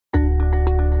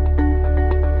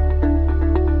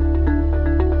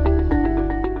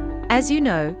As you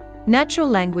know, natural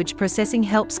language processing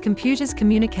helps computers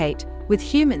communicate with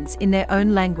humans in their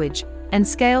own language and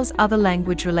scales other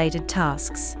language-related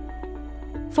tasks.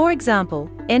 For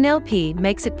example, NLP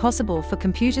makes it possible for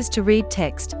computers to read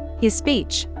text, hear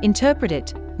speech, interpret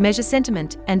it, measure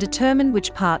sentiment, and determine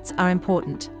which parts are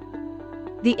important.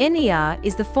 The NER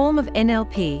is the form of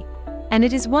NLP, and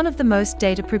it is one of the most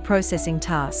data preprocessing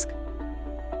tasks.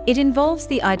 It involves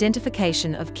the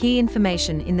identification of key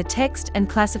information in the text and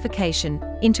classification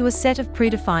into a set of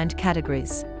predefined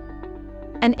categories.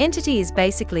 An entity is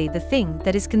basically the thing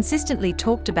that is consistently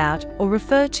talked about or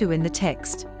referred to in the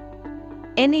text.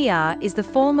 NER is the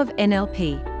form of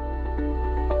NLP.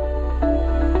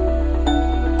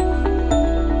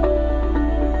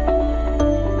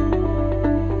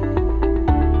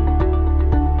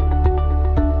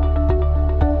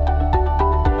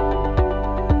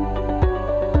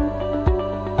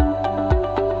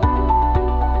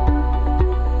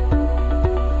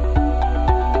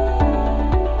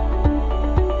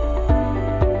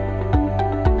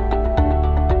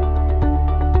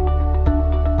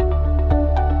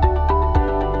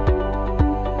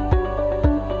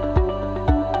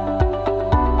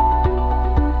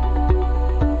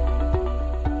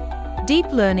 Deep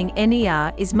learning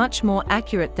NER is much more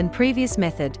accurate than previous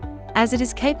method, as it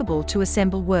is capable to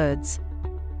assemble words.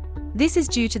 This is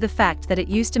due to the fact that it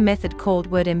used a method called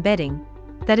word embedding,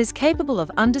 that is capable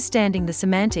of understanding the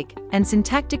semantic and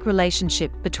syntactic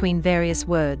relationship between various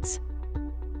words.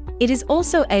 It is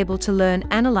also able to learn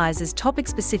analyzes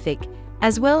topic-specific,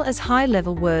 as well as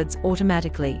high-level words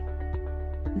automatically.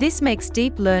 This makes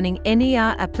deep learning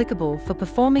NER applicable for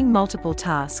performing multiple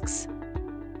tasks.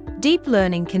 Deep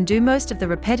learning can do most of the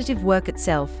repetitive work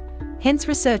itself, hence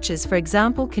researchers, for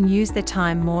example, can use their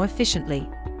time more efficiently.